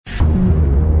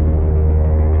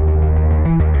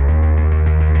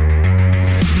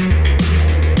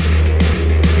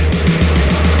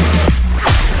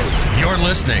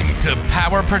listening to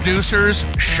Power Producers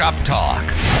Shop Talk,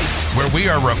 where we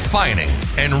are refining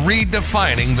and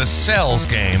redefining the sales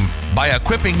game by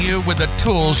equipping you with the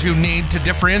tools you need to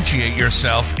differentiate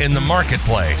yourself in the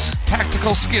marketplace.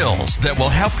 Tactical skills that will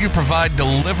help you provide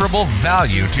deliverable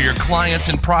value to your clients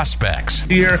and prospects.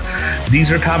 Here,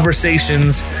 these are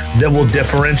conversations that will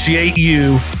differentiate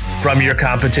you from your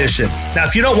competition. Now,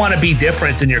 if you don't want to be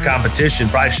different than your competition,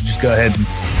 probably should just go ahead and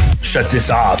shut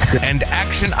this off. And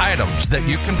action items that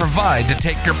you can provide to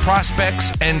take your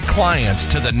prospects and clients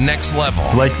to the next level.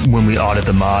 Like when we audit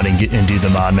the mod and do the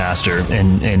mod master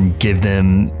and give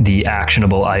them the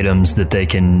actionable items that they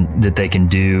can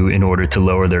do in order to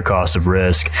lower their cost of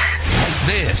risk.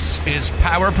 This is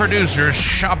Power Producers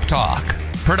Shop Talk.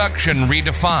 Production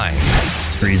redefined.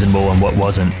 Reasonable and what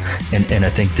wasn't, and I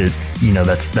think that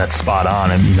that's spot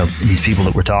on. And these people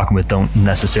that we're talking with don't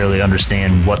necessarily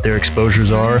understand what their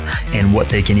exposures are and what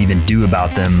they can even do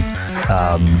about them,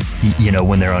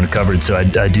 when they're uncovered. So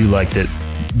I do like that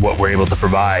what we're able to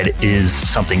provide is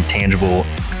something tangible,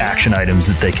 action items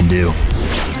that they can do.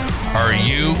 Are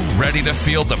you ready to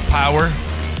feel the power?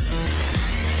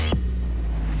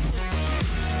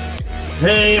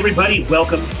 Hey everybody,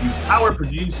 welcome to Power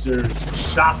Producers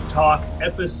Shop Talk,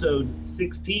 episode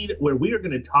 16, where we are going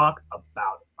to talk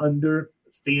about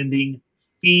understanding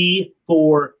fee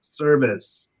for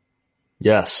service.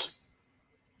 Yes.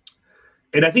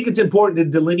 And I think it's important to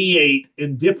delineate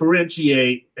and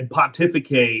differentiate and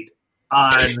pontificate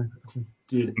on,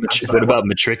 dude. What about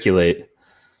matriculate?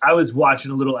 I was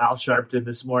watching a little Al Sharpton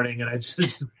this morning and I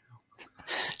just,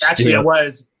 actually I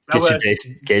was.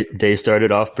 Get your day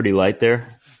started off pretty light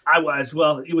there? I was.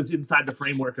 Well, it was inside the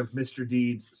framework of Mr.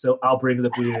 Deeds, so I'll bring the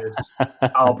beers.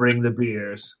 I'll bring the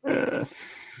beers.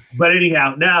 But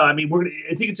anyhow, now, I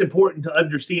think it's important to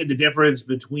understand the difference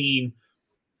between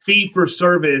fee for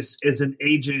service as an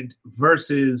agent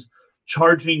versus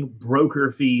charging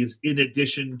broker fees in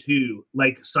addition to,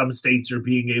 like some states are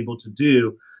being able to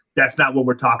do. That's not what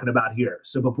we're talking about here.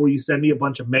 So before you send me a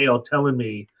bunch of mail telling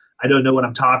me I don't know what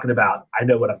I'm talking about, I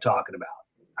know what I'm talking about.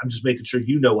 I'm just making sure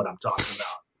you know what I'm talking about.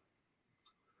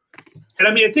 And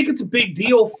I think it's a big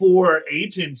deal for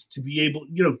agents to be able,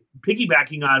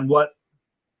 piggybacking on what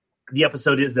the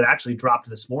episode is that actually dropped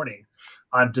this morning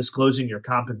on disclosing your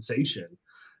compensation.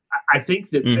 I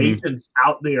think that agents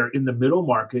out there in the middle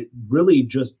market really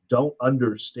just don't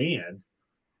understand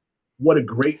what a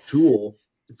great tool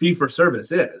fee for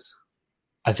service is.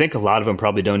 I think a lot of them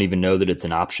probably don't even know that it's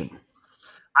an option.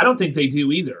 I don't think they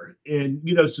do either. And,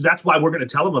 so that's why we're going to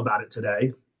tell them about it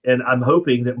today. And I'm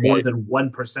hoping that more than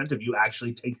 1% of you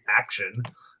actually take action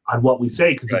on what we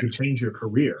say, because it can change your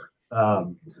career.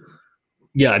 When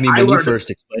you first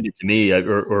explained it to me,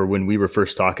 or when we were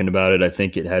first talking about it, I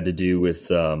think it had to do with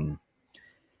the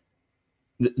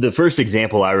first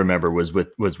example I remember was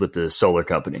with the solar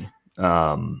company,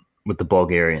 with the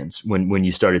Bulgarians, when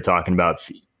you started talking about,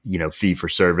 fee for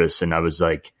service. And I was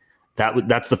like,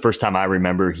 that's the first time I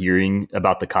remember hearing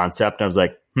about the concept. And I was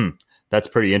like, that's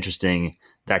pretty interesting.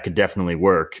 That could definitely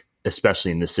work,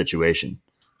 especially in this situation.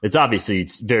 It's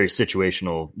very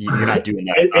situational. You're not doing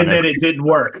that. and then it didn't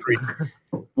work.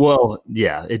 Well,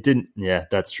 yeah, it didn't. Yeah,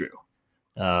 that's true.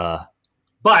 But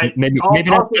maybe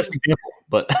not the best example,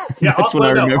 but that's what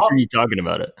I remember you talking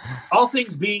about it. All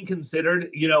things being considered,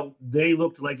 they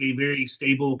looked like a very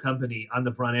stable company on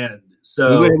the front end.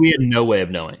 So we had no way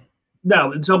of knowing.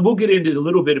 No, and so we'll get into a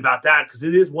little bit about that, because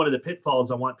it is one of the pitfalls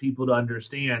I want people to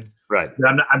understand. Right.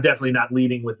 I'm definitely not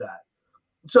leading with that.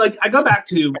 So I go back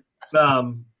to,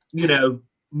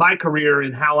 my career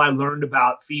and how I learned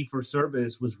about fee for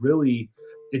service was really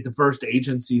at the first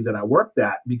agency that I worked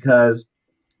at, because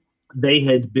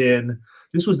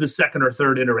this was the second or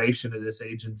third iteration of this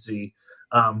agency,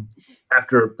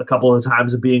 after a couple of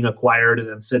times of being acquired and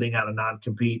then sitting out a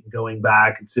non-compete and going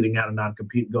back and sitting out a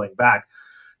non-compete and going back.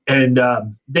 And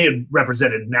they had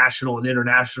represented national and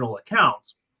international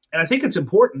accounts. And I think it's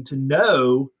important to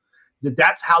know that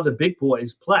that's how the big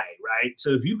boys play, right?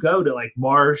 So if you go to like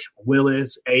Marsh,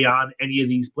 Willis, Aon, any of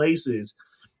these places,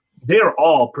 they are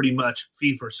all pretty much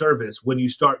fee for service when you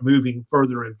start moving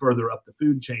further and further up the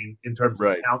food chain in terms of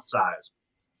account size.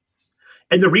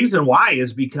 And the reason why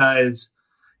is because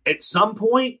at some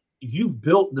point you've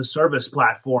built the service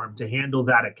platform to handle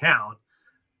that account.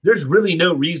 There's really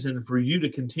no reason for you to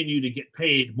continue to get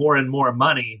paid more and more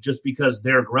money just because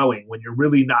they're growing, when you're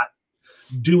really not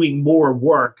doing more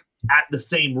work at the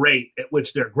same rate at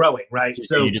which they're growing, right?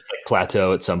 So you just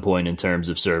plateau at some point in terms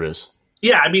of service.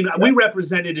 Yeah, we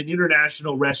represented an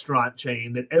international restaurant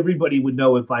chain that everybody would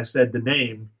know if I said the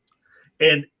name.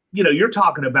 And, you're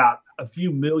talking about a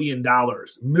few millions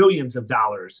of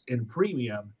dollars in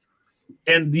premium,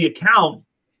 and the account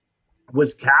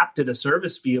was capped at a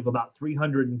service fee of about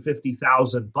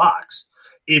 $350,000.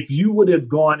 If you would have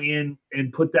gone in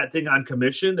and put that thing on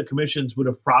commission, the commissions would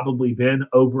have probably been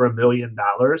over $1 million.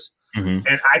 Mm-hmm.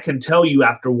 And I can tell you,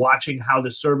 after watching how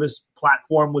the service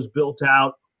platform was built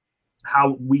out,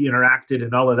 how we interacted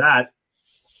and all of that,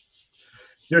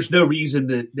 there's no reason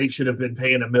that they should have been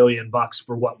paying $1 million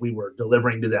for what we were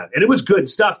delivering to them. And it was good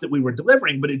stuff that we were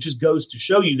delivering, but it just goes to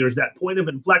show you there's that point of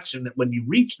inflection that when you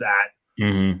reach that,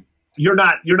 Mm-hmm. you're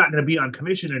not going to be on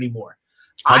commission anymore.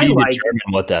 How do you determine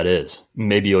what that is?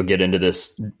 Maybe you'll get into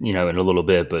this, in a little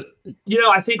bit, but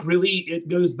I think really it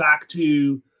goes back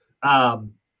to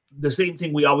the same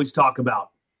thing we always talk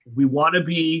about. We want to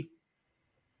be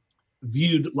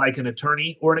viewed like an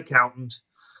attorney or an accountant,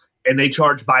 and they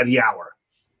charge by the hour.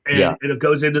 And it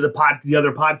goes into the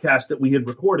other podcast that we had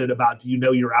recorded about, do you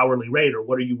know your hourly rate, or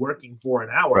what are you working for an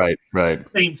hour?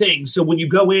 Right. Same thing. So when you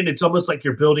go in, it's almost like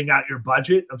you're building out your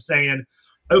budget of saying,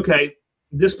 okay,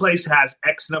 this place has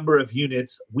X number of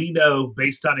units. We know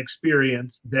based on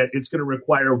experience that it's going to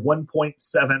require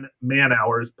 1.7 man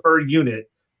hours per unit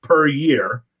per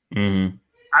year. Mm-hmm.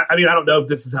 I mean, I don't know if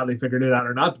this is how they figured it out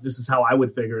or not, but this is how I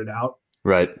would figure it out.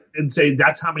 Right. And say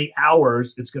that's how many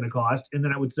hours it's going to cost. And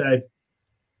then I would say,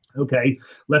 okay,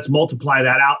 let's multiply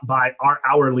that out by our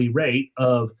hourly rate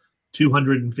of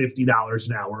 $250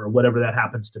 an hour, or whatever that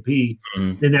happens to be,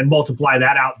 and then multiply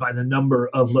that out by the number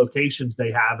of locations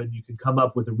they have, and you can come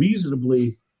up with a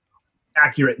reasonably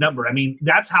accurate number. I mean,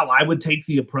 that's how I would take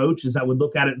the approach, is I would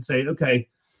look at it and say, okay,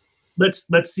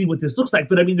 let's see what this looks like.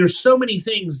 But I mean, there's so many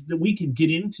things that we can get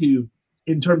into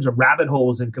in terms of rabbit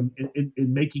holes and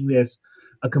in making this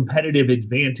a competitive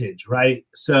advantage, right?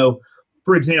 So,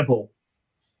 for example,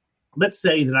 let's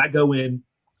say that I go in,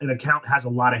 an account has a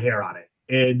lot of hair on it,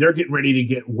 and they're getting ready to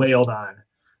get wailed on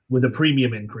with a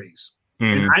premium increase.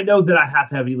 And I know that I have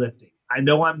heavy lifting. I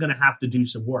know I'm going to have to do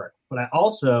some work, but I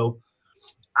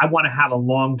want to have a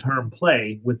long-term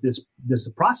play with this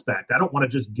prospect. I don't want to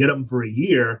just get them for a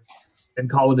year and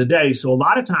call it a day. So a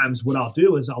lot of times what I'll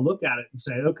do is I'll look at it and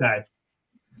say, okay,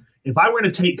 if I were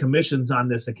to take commissions on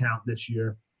this account this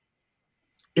year,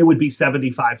 it would be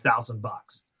 $75,000.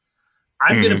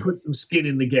 I'm going to put some skin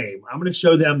in the game. I'm going to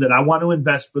show them that I want to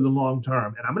invest for the long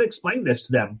term. And I'm going to explain this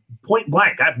to them point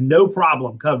blank. I have no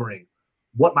problem covering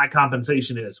what my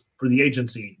compensation is for the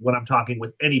agency when I'm talking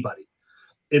with anybody.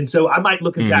 And so I might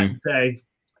look at that and say,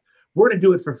 we're going to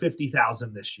do it for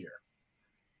 $50,000 this year.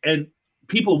 And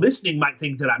people listening might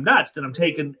think that I'm nuts, that I'm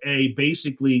taking a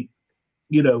basically,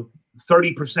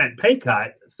 30% pay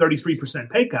cut,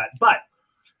 33% pay cut. But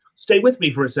stay with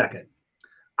me for a second.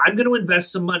 I'm going to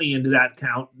invest some money into that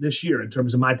account this year in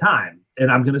terms of my time, and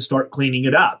I'm going to start cleaning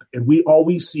it up. And we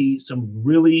always see some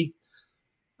really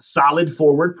solid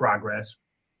forward progress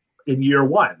in year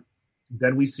one.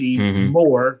 Then we see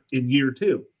more in year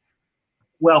two.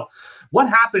 Well, what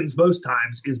happens most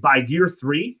times is by year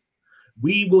three,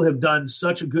 we will have done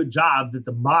such a good job that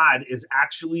the mod is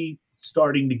actually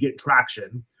starting to get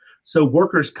traction. So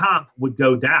workers' comp would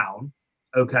go down,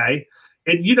 okay?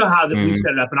 And you know how that we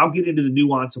set it up, and I'll get into the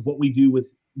nuance of what we do with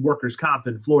workers' comp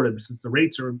in Florida since the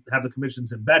rates have the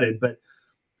commissions embedded, but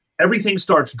everything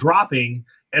starts dropping,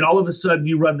 and all of a sudden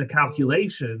you run the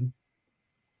calculation,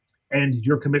 and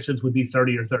your commissions would be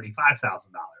 $30,000 or $35,000.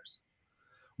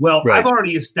 Well, I've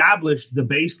already established the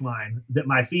baseline that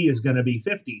my fee is going to be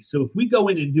 $50,000. So if we go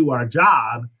in and do our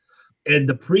job, and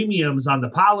the premiums on the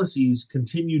policies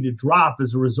continue to drop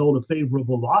as a result of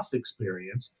favorable loss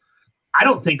experience, I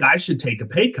don't think I should take a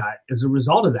pay cut as a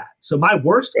result of that. So my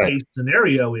worst case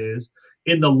scenario is,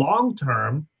 in the long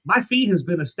term, my fee has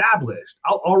been established.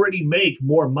 I'll already make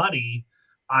more money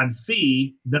on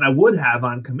fee than I would have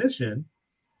on commission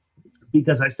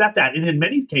because I set that. And in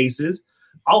many cases,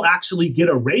 I'll actually get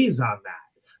a raise on that.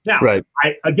 Now,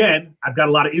 I've got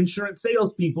a lot of insurance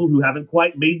salespeople who haven't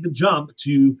quite made the jump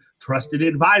to trusted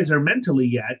advisor mentally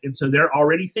yet. And so they're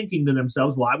already thinking to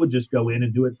themselves, well, I would just go in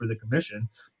and do it for the commission,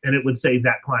 and it would save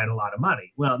that client a lot of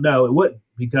money. Well, no, it wouldn't,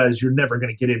 because you're never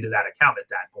going to get into that account at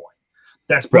that point.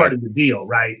 That's part of the deal,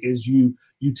 right? Is you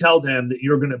tell them that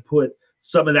you're going to put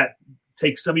some of that,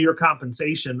 take some of your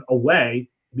compensation away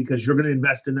because you're going to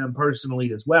invest in them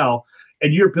personally as well.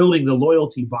 And you're building the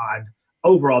loyalty bond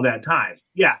over all that time.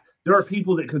 Yeah, there are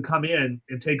people that could come in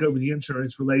and take over the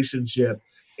insurance relationship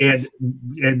and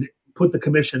put the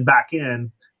commission back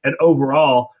in, and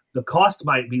overall the cost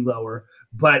might be lower,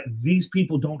 but these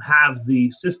people don't have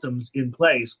the systems in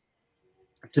place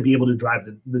to be able to drive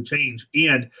the change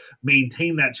and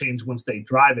maintain that change once they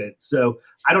drive it. So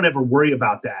I don't ever worry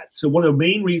about that. So one of the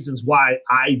main reasons why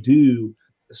I do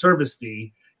the service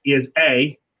fee is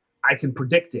I can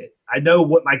predict it. I know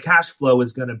what my cash flow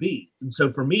is going to be. And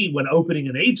so for me, when opening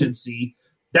an agency,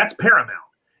 that's paramount.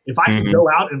 If I can go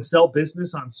out and sell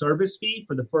business on service fee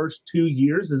for the first 2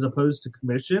 years as opposed to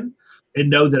commission and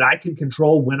know that I can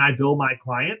control when I bill my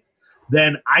client,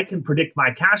 then I can predict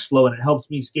my cash flow, and it helps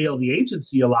me scale the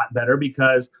agency a lot better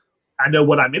because I know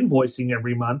what I'm invoicing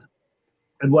every month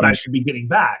and what I should be getting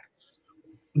back.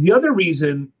 The other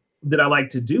reason that I like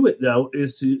to do it, though,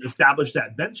 is to establish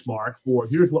that benchmark for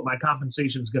here's what my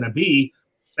compensation is going to be,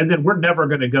 and then we're never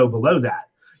going to go below that.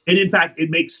 And in fact, it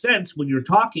makes sense when you're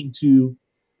talking to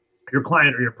your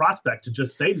client or your prospect to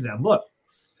just say to them, look,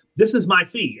 this is my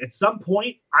fee. At some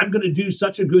point, I'm going to do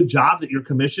such a good job that your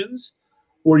commissions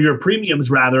or your premiums,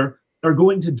 rather, are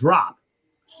going to drop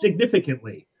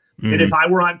significantly. And if I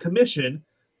were on commission,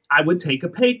 I would take a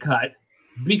pay cut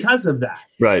because of that.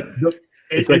 Right.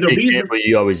 It's like the example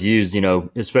you always use,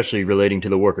 especially relating to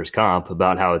the workers' comp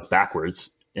about how it's backwards.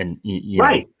 And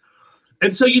right.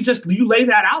 And so you lay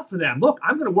that out for them. Look,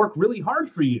 I'm going to work really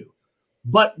hard for you.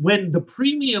 But when the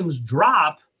premiums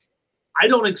drop, I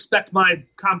don't expect my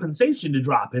compensation to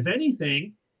drop. If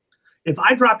anything, if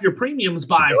I drop your premiums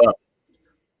by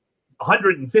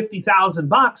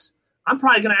 $150,000, I'm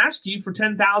probably going to ask you for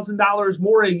 $10,000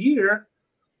 more a year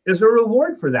as a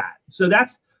reward for that. So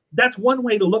that's one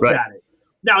way to look at it.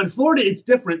 Now in Florida, it's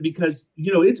different because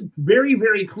it's very,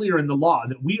 very clear in the law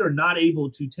that we are not able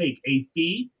to take a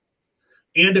fee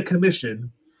and a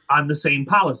commission on the same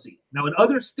policy. Now in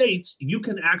other states, you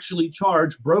can actually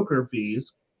charge broker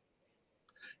fees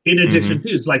in addition to.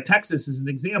 It's like Texas is an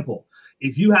example.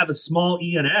 If you have a small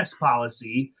E&S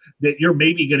policy that you're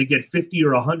maybe going to get $50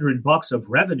 or $100 of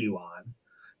revenue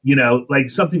on, like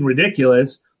something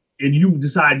ridiculous, and you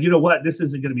decide, this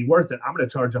isn't going to be worth it. I'm going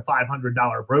to charge a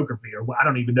 $500 broker fee, or I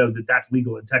don't even know that that's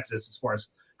legal in Texas as far as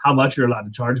how much you're allowed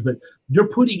to charge, but you're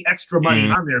putting extra money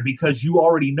on there because you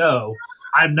already know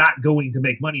I'm not going to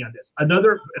make money on this.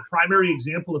 Another primary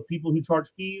example of people who charge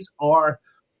fees are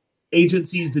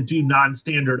agencies that do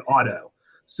non-standard auto.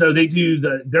 So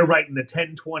they're writing the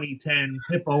 10, 20, 10,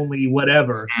 PIP only,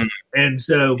 whatever. And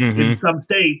so in some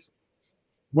states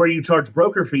where you charge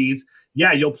broker fees,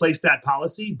 you'll place that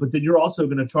policy, but then you're also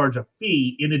going to charge a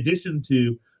fee in addition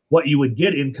to what you would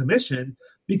get in commission,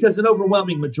 because an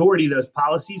overwhelming majority of those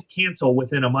policies cancel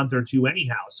within a month or two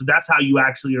anyhow. So that's how you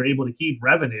actually are able to keep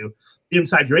revenue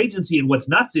inside your agency. And what's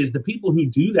nuts is the people who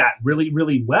do that really,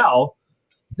 really well,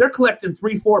 they're collecting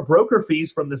 3-4 broker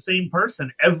fees from the same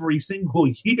person every single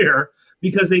year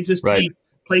because they just keep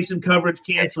placing coverage,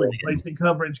 canceling, placing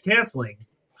coverage, canceling.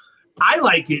 I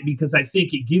like it because I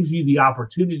think it gives you the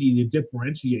opportunity to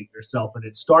differentiate yourself, and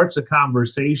it starts a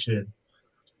conversation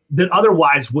that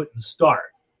otherwise wouldn't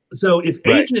start. So if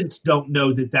agents don't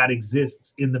know that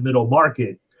exists in the middle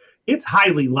market, it's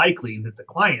highly likely that the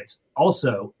clients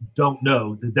also don't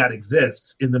know that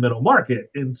exists in the middle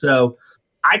market. And so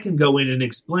I can go in and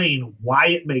explain why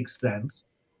it makes sense.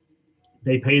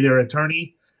 They pay their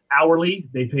attorney hourly.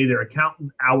 They pay their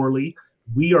accountant hourly.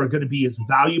 We are going to be as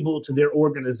valuable to their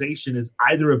organization as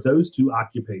either of those two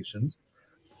occupations.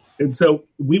 And so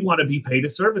we want to be paid a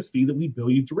service fee that we bill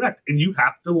you direct. And you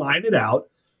have to line it out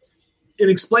and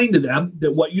explain to them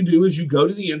that what you do is you go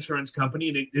to the insurance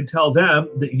company and tell them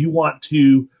that you want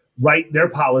to write their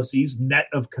policies net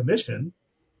of commission.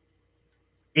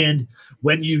 And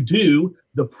when you do,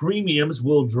 the premiums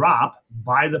will drop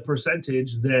by the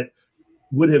percentage that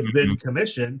would have been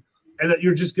commission, and that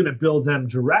you're just going to bill them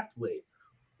directly.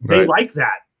 They like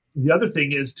that. The other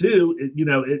thing is, too,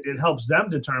 it helps them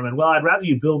determine, well, I'd rather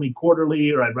you bill me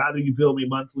quarterly, or I'd rather you bill me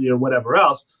monthly, or whatever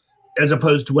else, as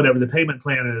opposed to whatever the payment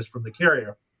plan is from the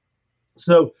carrier.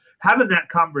 So having that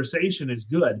conversation is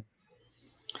good.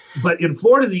 But in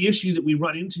Florida, the issue that we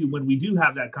run into when we do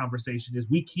have that conversation is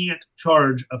we can't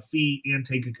charge a fee and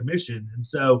take a commission. And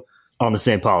so on the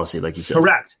same policy, like you said.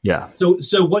 Correct. Yeah.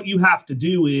 So what you have to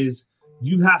do is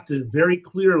you have to very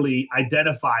clearly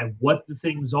identify what the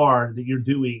things are that you're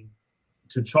doing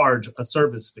to charge a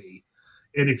service fee.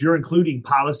 And if you're including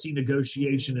policy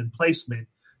negotiation and placement,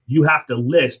 you have to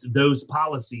list those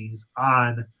policies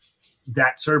on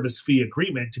that service fee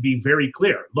agreement to be very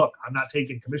clear. Look, I'm not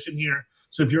taking commission here.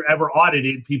 So if you're ever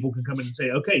audited, people can come in and say,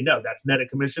 okay, no, that's net of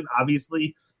commission.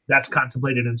 Obviously, that's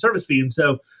contemplated in service fee. And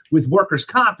so with workers'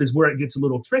 comp is where it gets a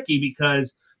little tricky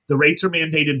because the rates are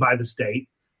mandated by the state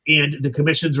and the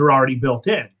commissions are already built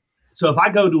in. So if I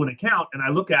go to an account and I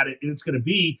look at it and it's going to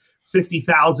be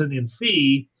 $50,000 in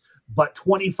fee, but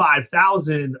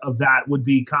 25,000 of that would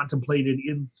be contemplated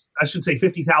in, I should say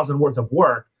 50,000 worth of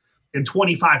work, and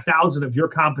 25,000 of your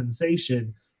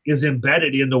compensation is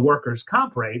embedded in the workers'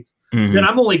 comp rates, then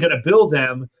I'm only going to bill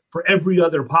them for every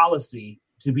other policy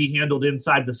to be handled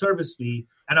inside the service fee,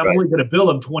 and I'm only going to bill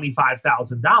them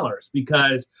 $25,000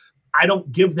 because I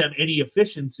don't give them any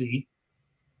efficiency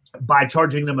by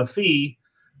charging them a fee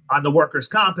on the workers'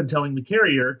 comp and telling the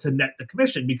carrier to net the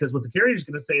commission, because what the carrier is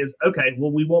going to say is, okay,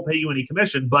 well, we won't pay you any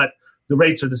commission, but the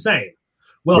rates are the same.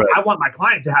 Well, I want my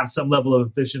client to have some level of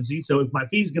efficiency. So if my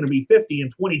fee is going to be 50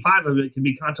 and 25 of it can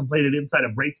be contemplated inside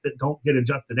of rates that don't get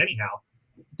adjusted anyhow,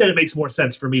 then it makes more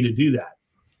sense for me to do that.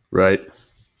 Right.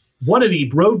 One of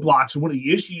the roadblocks or one of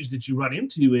the issues that you run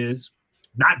into is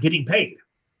not getting paid.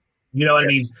 You know what I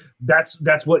mean? That's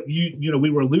what we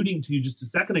were alluding to just a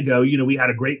second ago. You know, we had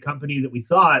a great company that we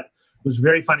thought was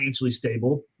very financially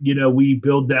stable. You know, we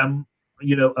billed them,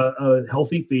 you know, a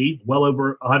healthy fee, well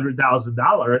over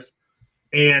 $100,000.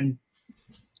 And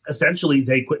essentially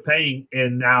they quit paying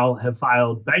and now have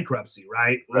filed bankruptcy,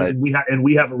 right? And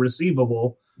we have a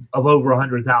receivable of over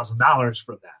 $100,000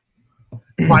 from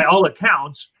that. By all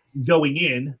accounts, going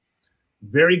in,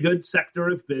 very good sector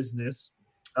of business,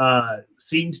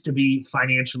 seems to be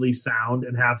financially sound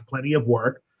and have plenty of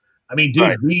work. I mean,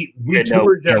 dude, we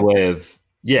toured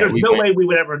there's no way we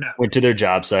would ever know. Went to their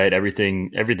job site,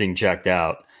 everything checked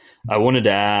out. I wanted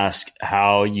to ask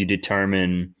how you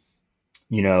determine,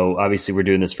 you know, obviously we're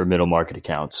doing this for middle market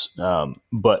accounts,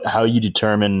 but how you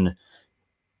determine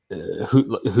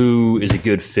who is a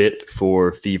good fit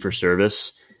for fee for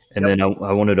service. And then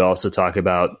I wanted to also talk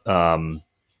about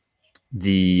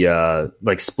the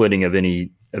like splitting of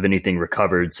anything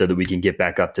recovered so that we can get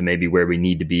back up to maybe where we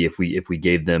need to be if we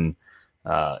gave them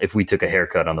if we took a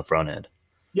haircut on the front end.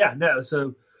 Yeah, no.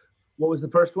 So what was the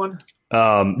first one?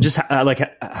 Just like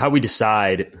how we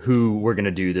decide who we're going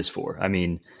to do this for. I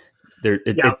mean,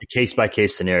 it's a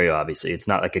case-by-case scenario, obviously. It's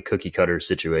not like a cookie-cutter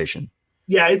situation.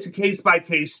 Yeah, it's a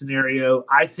case-by-case scenario.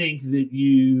 I think that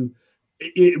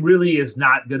it really is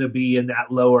not going to be in that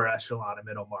lower echelon of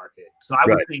middle market. So I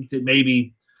would think that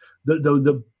maybe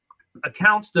the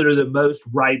accounts that are the most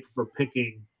ripe for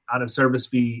picking on a service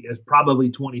fee is probably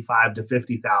 25 to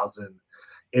 50,000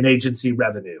 in agency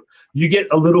revenue. You get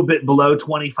a little bit below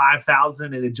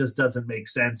 25,000 and it just doesn't make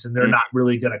sense. And they're not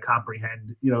really going to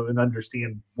comprehend, you know, and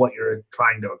understand what you're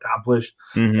trying to accomplish.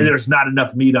 And there's not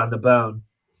enough meat on the bone.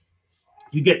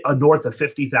 You get a north of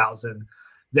 50,000,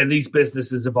 then these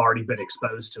businesses have already been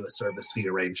exposed to a service fee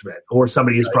arrangement, or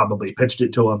somebody has probably pitched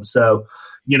it to them. So,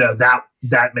 you know,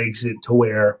 that makes it to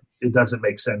where it doesn't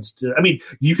make sense to, I mean,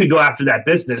 you could go after that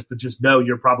business, but just know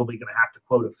you're probably going to have to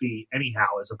quote a fee anyhow,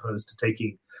 as opposed to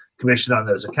taking commission on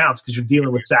those accounts, because you're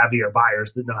dealing with savvier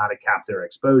buyers that know how to cap their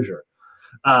exposure.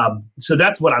 So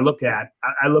that's what I look at.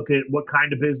 I look at what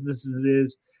kind of businesses it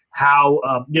is,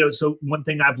 how, you know, so one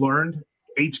thing I've learned,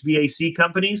 HVAC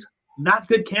companies, not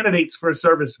good candidates for a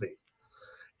service fee.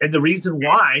 And the reason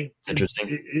why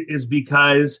is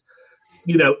because,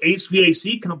 you know,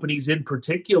 HVAC companies in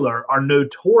particular are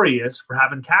notorious for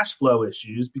having cash flow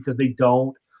issues because they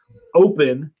don't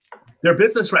open their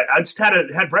business right. I just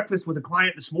had breakfast with a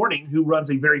client this morning who runs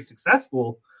a very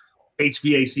successful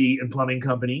HVAC and plumbing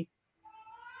company,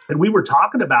 and we were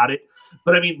talking about it.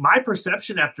 But I mean, my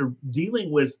perception after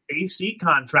dealing with AC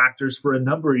contractors for a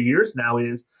number of years now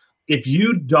is if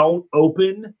you don't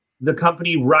open the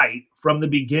company right from the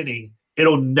beginning,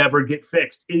 it'll never get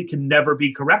fixed. It can never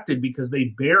be corrected because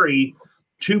they bury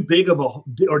too big of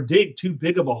dig too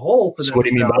big of a hole for them. So what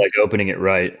do you mean by like opening it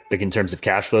right? Like in terms of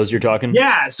cash flows you're talking?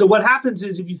 Yeah. So what happens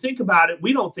is, if you think about it,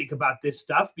 we don't think about this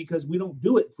stuff because we don't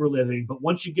do it for a living. But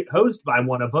once you get hosed by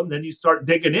one of them, then you start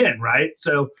digging in, right?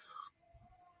 So,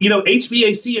 you know,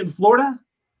 HVAC in Florida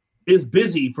is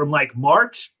busy from like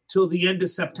March till the end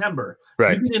of September.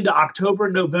 Right. You get into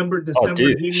October, November, December,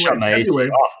 January, shut my February.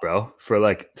 AC off, bro, for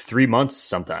like 3 months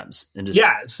sometimes. And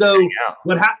just so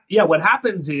what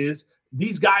happens is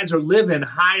these guys are living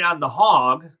high on the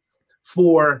hog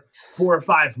for 4 or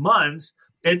 5 months.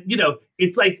 And, you know,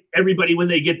 it's like everybody when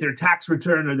they get their tax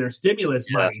return or their stimulus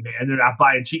money, man, they're not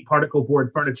buying cheap particle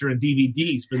board furniture and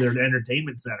DVDs for their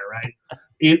entertainment center, right?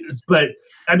 But,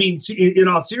 I mean, in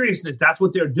all seriousness, that's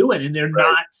what they're doing. And they're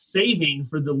not saving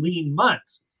for the lean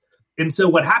months. And so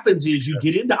what happens is you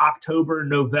get into October,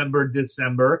 November,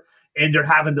 December, and they're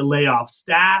having to lay off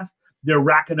staff. They're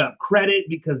racking up credit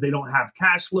because they don't have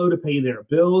cash flow to pay their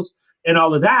bills and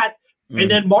all of that. And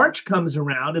then March comes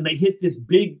around and they hit this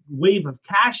big wave of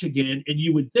cash again. And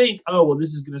you would think, oh, well,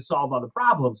 this is going to solve all the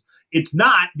problems. It's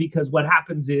not, because what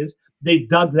happens is they've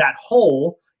dug that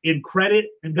hole in credit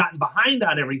and gotten behind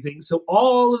on everything. So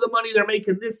all of the money they're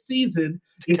making this season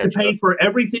is to pay for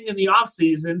everything in the off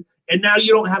season. And now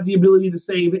you don't have the ability to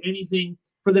save anything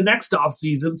for the next off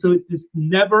season. So it's this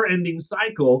never ending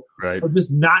cycle of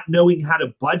just not knowing how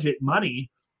to budget money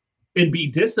and be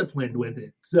disciplined with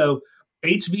it. So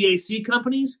HVAC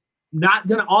companies, not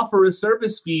going to offer a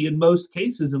service fee in most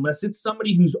cases unless it's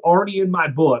somebody who's already in my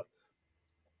book,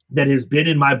 that has been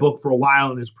in my book for a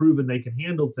while and has proven they can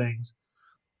handle things.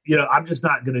 I'm just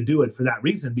not going to do it for that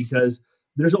reason, because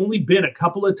there's only been a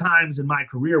couple of times in my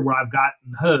career where I've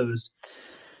gotten hosed.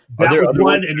 That was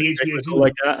one in the HVAC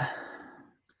like that.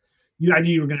 I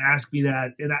knew you were going to ask me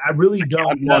that, and I really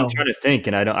don't know. I'm trying to think,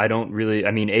 and I don't really.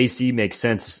 I mean, AC makes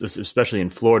sense, especially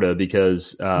in Florida,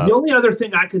 because the only other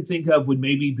thing I could think of would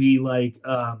maybe be like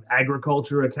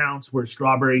agriculture accounts where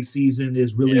strawberry season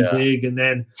is really big, and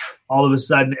then all of a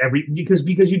sudden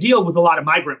because you deal with a lot of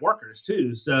migrant workers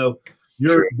too, so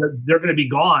they're going to be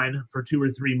gone for 2 or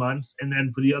 3 months, and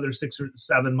then for the other 6 or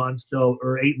 7 months,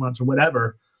 or 8 months or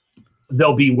whatever,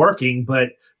 they'll be working, but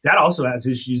that also has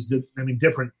issues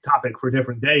different topic for a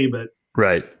different day, but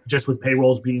just with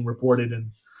payrolls being reported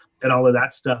and all of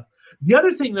that stuff. The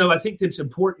other thing, though, I think that's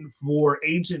important for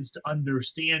agents to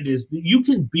understand is that you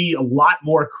can be a lot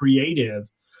more creative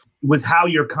with how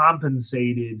you're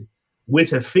compensated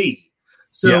with a fee.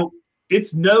 So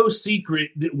it's no secret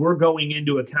that we're going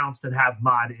into accounts that have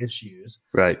mod issues.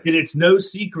 And it's no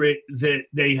secret that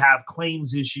they have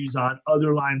claims issues on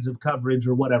other lines of coverage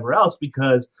or whatever else,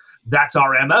 because that's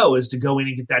our MO, is to go in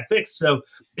and get that fixed. So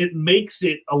it makes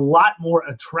it a lot more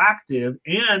attractive,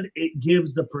 and it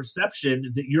gives the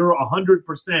perception that you're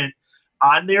 100%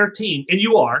 on their team. And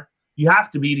you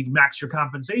have to be to max your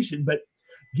compensation, but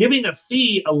giving a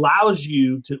fee allows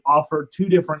you to offer 2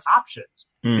 different options.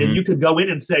 And you could go in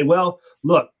and say, well,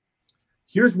 look,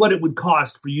 here's what it would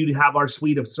cost for you to have our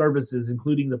suite of services,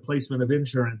 including the placement of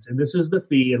insurance. And this is the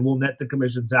fee, and we'll net the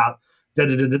commissions out,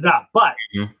 da-da-da-da-da. But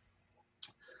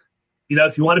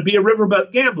if you want to be a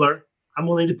riverboat gambler, I'm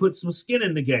willing to put some skin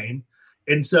in the game.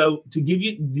 And so to give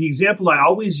you the example I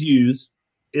always use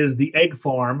is the egg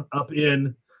farm up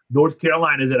in North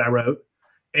Carolina that I wrote.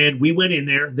 And we went in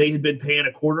there. They had been paying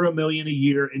 $250,000 a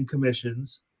year in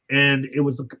commissions. And it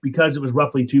was because it was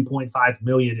roughly $2.5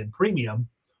 million in premium,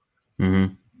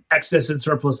 excess and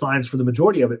surplus lines for the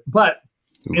majority of it. But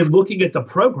in looking at the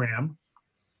program,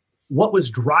 what was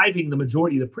driving the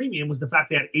majority of the premium was the fact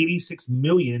they had $86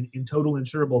 million in total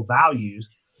insurable values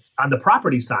on the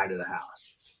property side of the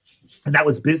house. And that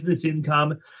was business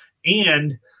income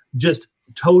and just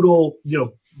total,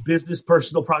 business,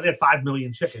 personal property. They had 5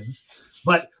 million chickens.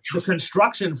 But the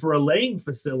construction for a laying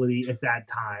facility at that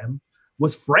time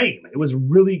was frame. It was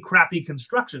really crappy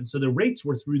construction. So the rates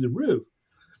were through the roof.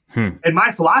 And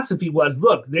my philosophy was,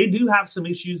 look, they do have some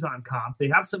issues on comp. They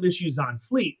have some issues on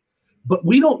fleet. But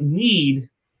we don't need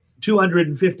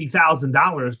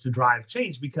 $250,000 to drive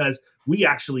change, because we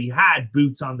actually had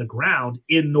boots on the ground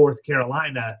in North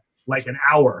Carolina, like an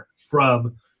hour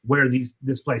from where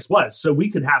this place was. So we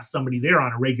could have somebody there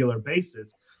on a regular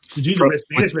basis to do the risk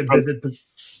management visit.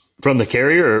 From the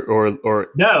carrier or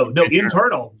No,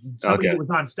 internal. Somebody that was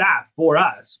on staff for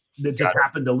us that just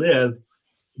happened to live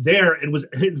there and was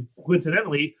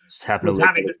coincidentally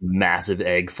having a massive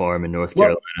egg farm in North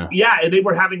Carolina. Yeah, and they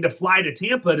were having to fly to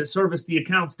Tampa to service the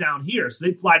accounts down here. So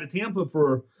they'd fly to Tampa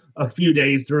for a few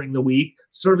days during the week,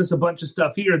 service a bunch of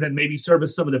stuff here, then maybe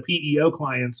service some of the PEO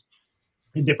clients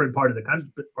in different parts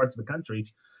of the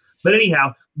country. But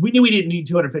anyhow, we knew we didn't need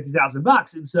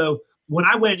 $250,000, and so when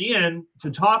I went in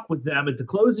to talk with them at the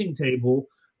closing table,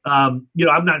 I'm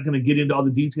not going to get into all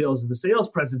the details of the sales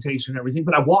presentation and everything,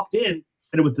 but I walked in.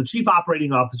 And it was the chief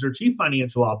operating officer, chief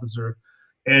financial officer,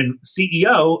 and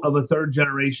CEO of a third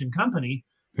generation company.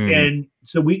 And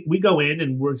so we go in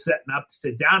and we're setting up to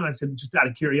sit down. I said, just out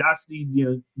of curiosity,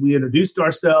 we introduced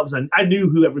ourselves, and I knew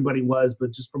who everybody was,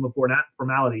 but just from a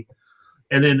formality.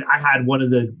 And then I had one of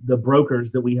the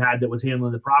brokers that we had that was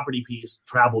handling the property piece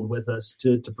traveled with us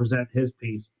to present his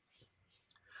piece.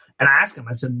 And I asked him,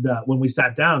 I said, when we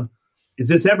sat down, is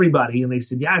this everybody? And they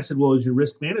said, yeah. I said, well, is your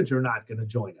risk manager not going to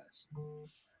join us?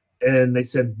 And they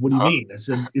said, what do you mean? I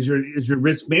said, is your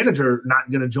risk manager not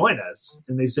going to join us?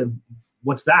 And they said,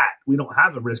 what's that? We don't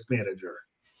have a risk manager.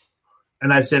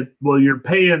 And I said, well, you're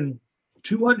paying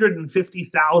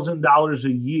 $250,000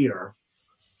 a year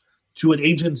to an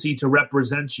agency to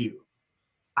represent you.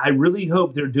 I really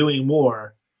hope they're doing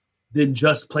more than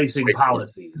just placing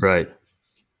policies. Right.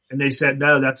 And they said,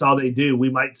 no, that's all they do. We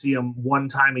might see them one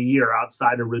time a year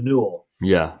outside of renewal.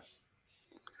 Yeah.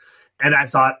 And I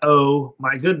thought, oh,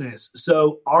 my goodness.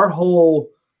 So our whole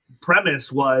premise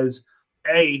was,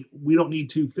 we don't need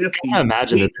 250. I can't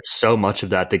imagine that there's so much of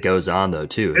that goes on, though,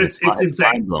 too. It's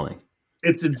insane. Mind-blowing.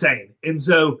 It's insane. And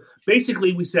so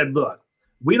basically we said, look,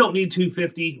 we don't need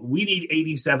 250. We need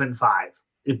 87.5.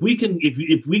 If we can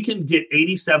get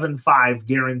 87.5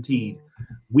 guaranteed,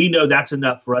 we know that's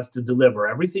enough for us to deliver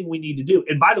everything we need to do.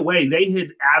 And by the way, they had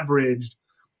averaged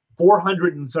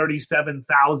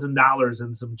 $437,000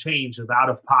 and some change of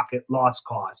out-of-pocket loss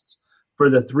costs for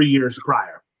the 3 years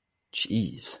prior.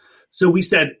 Jeez. So we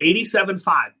said 87.5.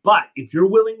 But if you're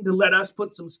willing to let us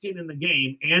put some skin in the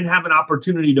game and have an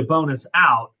opportunity to bonus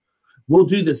out, we'll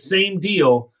do the same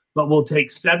deal, but we'll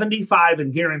take 75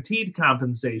 in guaranteed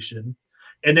compensation.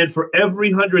 And then for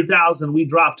every 100,000 we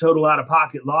drop total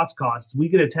out-of-pocket loss costs, we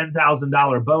get a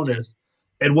 $10,000 bonus,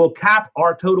 and we'll cap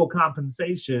our total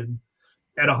compensation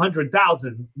at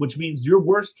 100,000, which means your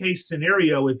worst case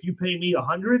scenario, if you pay me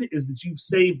 100, is that you've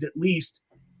saved at least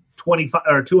 25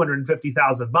 or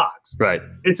 250,000 bucks. Right.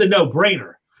 It's a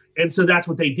no-brainer. And so that's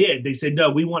what they did. They said, no,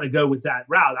 we want to go with that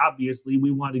route. Obviously,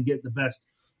 we want to get the best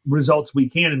results we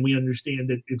can, and we understand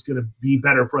that it's going to be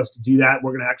better for us to do that.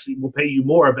 We're going to we'll pay you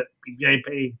more, but be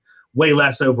paying way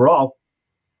less overall.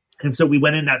 And so we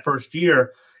went in that first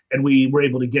year, and we were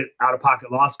able to get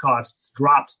out-of-pocket loss costs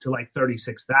dropped to like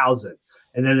 36,000.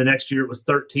 And then the next year it was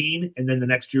 13, and then the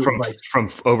next year was like from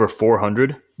over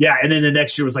 400. Yeah, and then the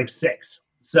next year was like 6.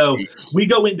 So we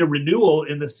go into renewal,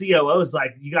 and the COO is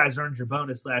like, "You guys earned your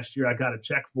bonus last year. I got a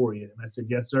check for you." And I said,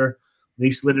 "Yes, sir." They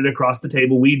slid it across the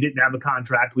table. We didn't have a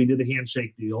contract. We did a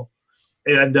handshake deal,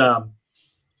 and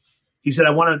he said, "I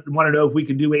want to know if we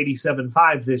can do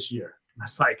 87.5 this year." And I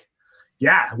was like,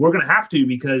 "Yeah, we're going to have to,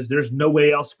 because there's no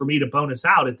way else for me to bonus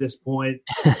out at this point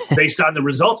based on the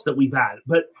results that we've had."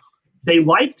 But they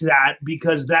liked that,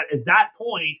 because that at that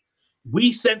point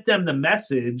we sent them the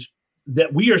message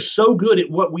that we are so good at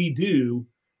what we do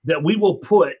that we will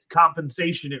put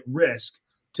compensation at risk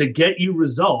to get you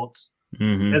results,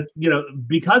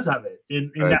 because of it.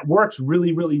 And that works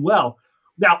really, really well.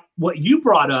 Now, what you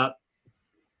brought up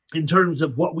in terms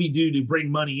of what we do to bring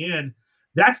money in,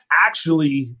 that's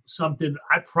actually something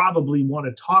I probably want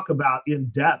to talk about in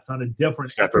depth on a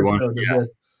different separate one. Yeah.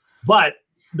 But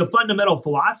the fundamental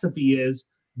philosophy is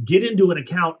get into an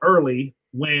account early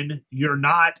when you're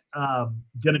not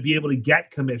going to be able to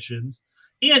get commissions.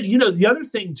 And, the other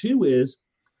thing too is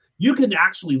you can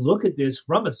actually look at this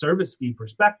from a service fee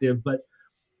perspective. But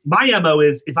my MO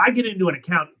is, if I get into an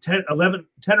account 10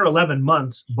 or 11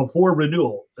 months before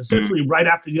renewal, essentially right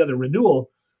after the other renewal,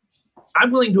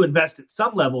 I'm willing to invest at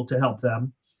some level to help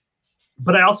them.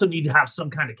 But I also need to have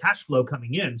some kind of cash flow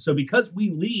coming in. So because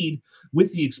we lead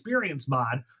with the experience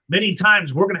mod, many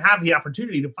times we're going to have the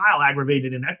opportunity to file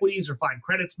aggravated inequities or find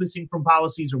credits missing from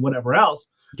policies or whatever else.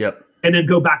 Yep. And then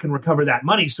go back and recover that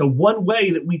money. So one way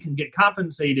that we can get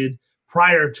compensated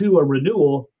prior to a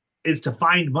renewal is to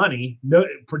find money,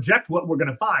 project what we're going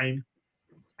to find,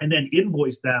 and then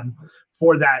invoice them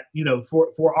for that,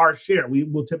 for our share. We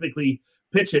will typically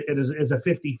pitch it as a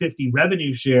 50-50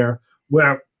 revenue share,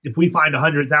 where if we find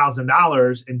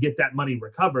 $100,000 and get that money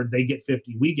recovered, they get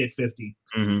 50, we get 50.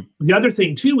 Mm-hmm. The other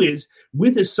thing too is,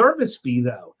 with a service fee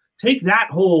though, take that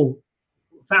whole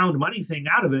found money thing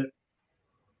out of it.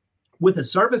 With a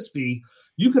service fee,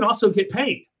 you can also get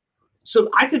paid. So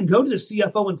I can go to the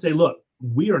CFO and say, look,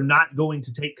 we are not going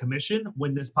to take commission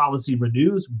when this policy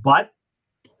renews, but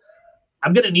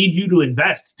I'm going to need you to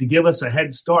invest to give us a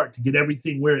head start to get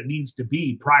everything where it needs to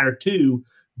be prior to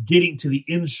getting to the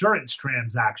insurance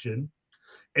transaction.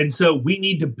 And so we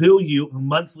need to bill you a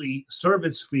monthly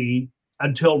service fee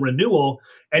until renewal.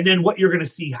 And then what you're going to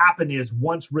see happen is,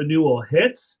 once renewal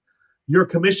hits, your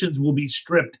commissions will be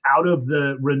stripped out of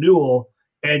the renewal,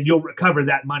 and you'll recover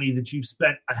that money that you've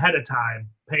spent ahead of time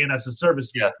paying us a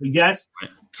service fee. Yeah. So yes,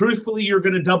 truthfully, you're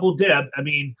going to double dip. I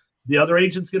mean, the other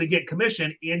agent's going to get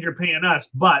commission and you're paying us,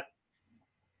 but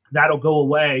that'll go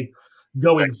away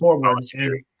going forward.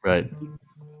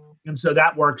 And so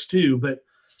that works too. But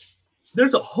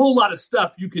there's a whole lot of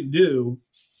stuff you can do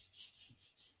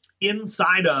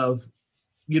inside of,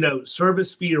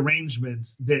 service fee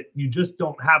arrangements that you just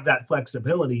don't have that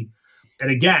flexibility.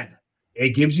 And again,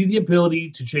 it gives you the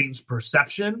ability to change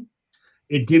perception.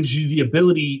 It gives you the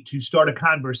ability to start a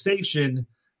conversation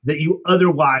that you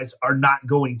otherwise are not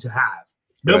going to have.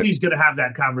 Nobody's going to have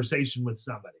that conversation with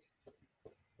somebody.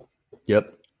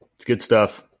 Yep. It's good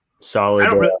stuff. Solid.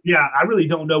 I really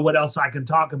don't know what else I can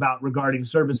talk about regarding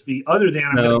service fee, other than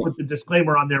I'm going to put the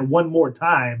disclaimer on there one more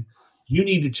time. You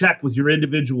need to check with your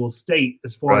individual state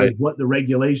as far as what the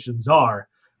regulations are.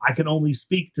 I can only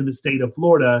speak to the state of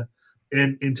Florida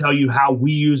and tell you how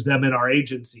we use them in our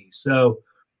agency. So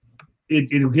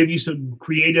It'll give you some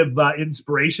creative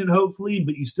inspiration, hopefully,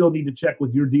 but you still need to check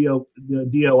with your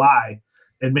DOI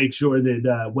and make sure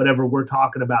that whatever we're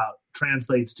talking about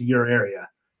translates to your area.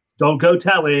 Don't go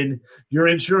telling your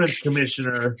insurance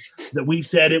commissioner that we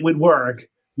said it would work,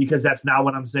 because that's not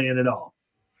what I'm saying at all.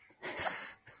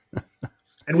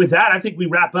 And with that, I think we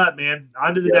wrap up, man.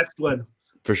 On to the next one.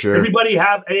 For sure. Everybody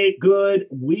have a good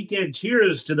weekend.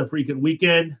 Cheers to the freaking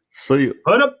weekend. See you.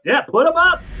 Put them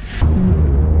up.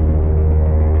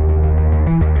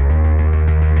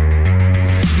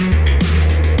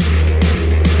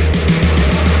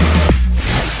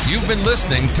 You've been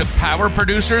listening to Power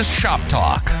Producers Shop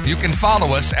Talk. You can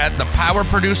follow us at the Power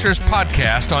Producers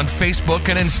Podcast on Facebook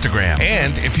and Instagram.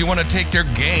 And if you want to take your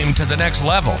game to the next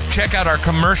level, check out our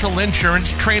commercial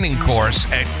insurance training course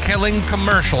at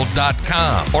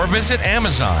killingcommercial.com or visit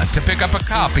Amazon to pick up a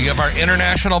copy of our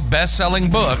international best-selling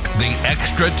book, The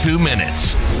Extra 2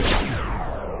 Minutes.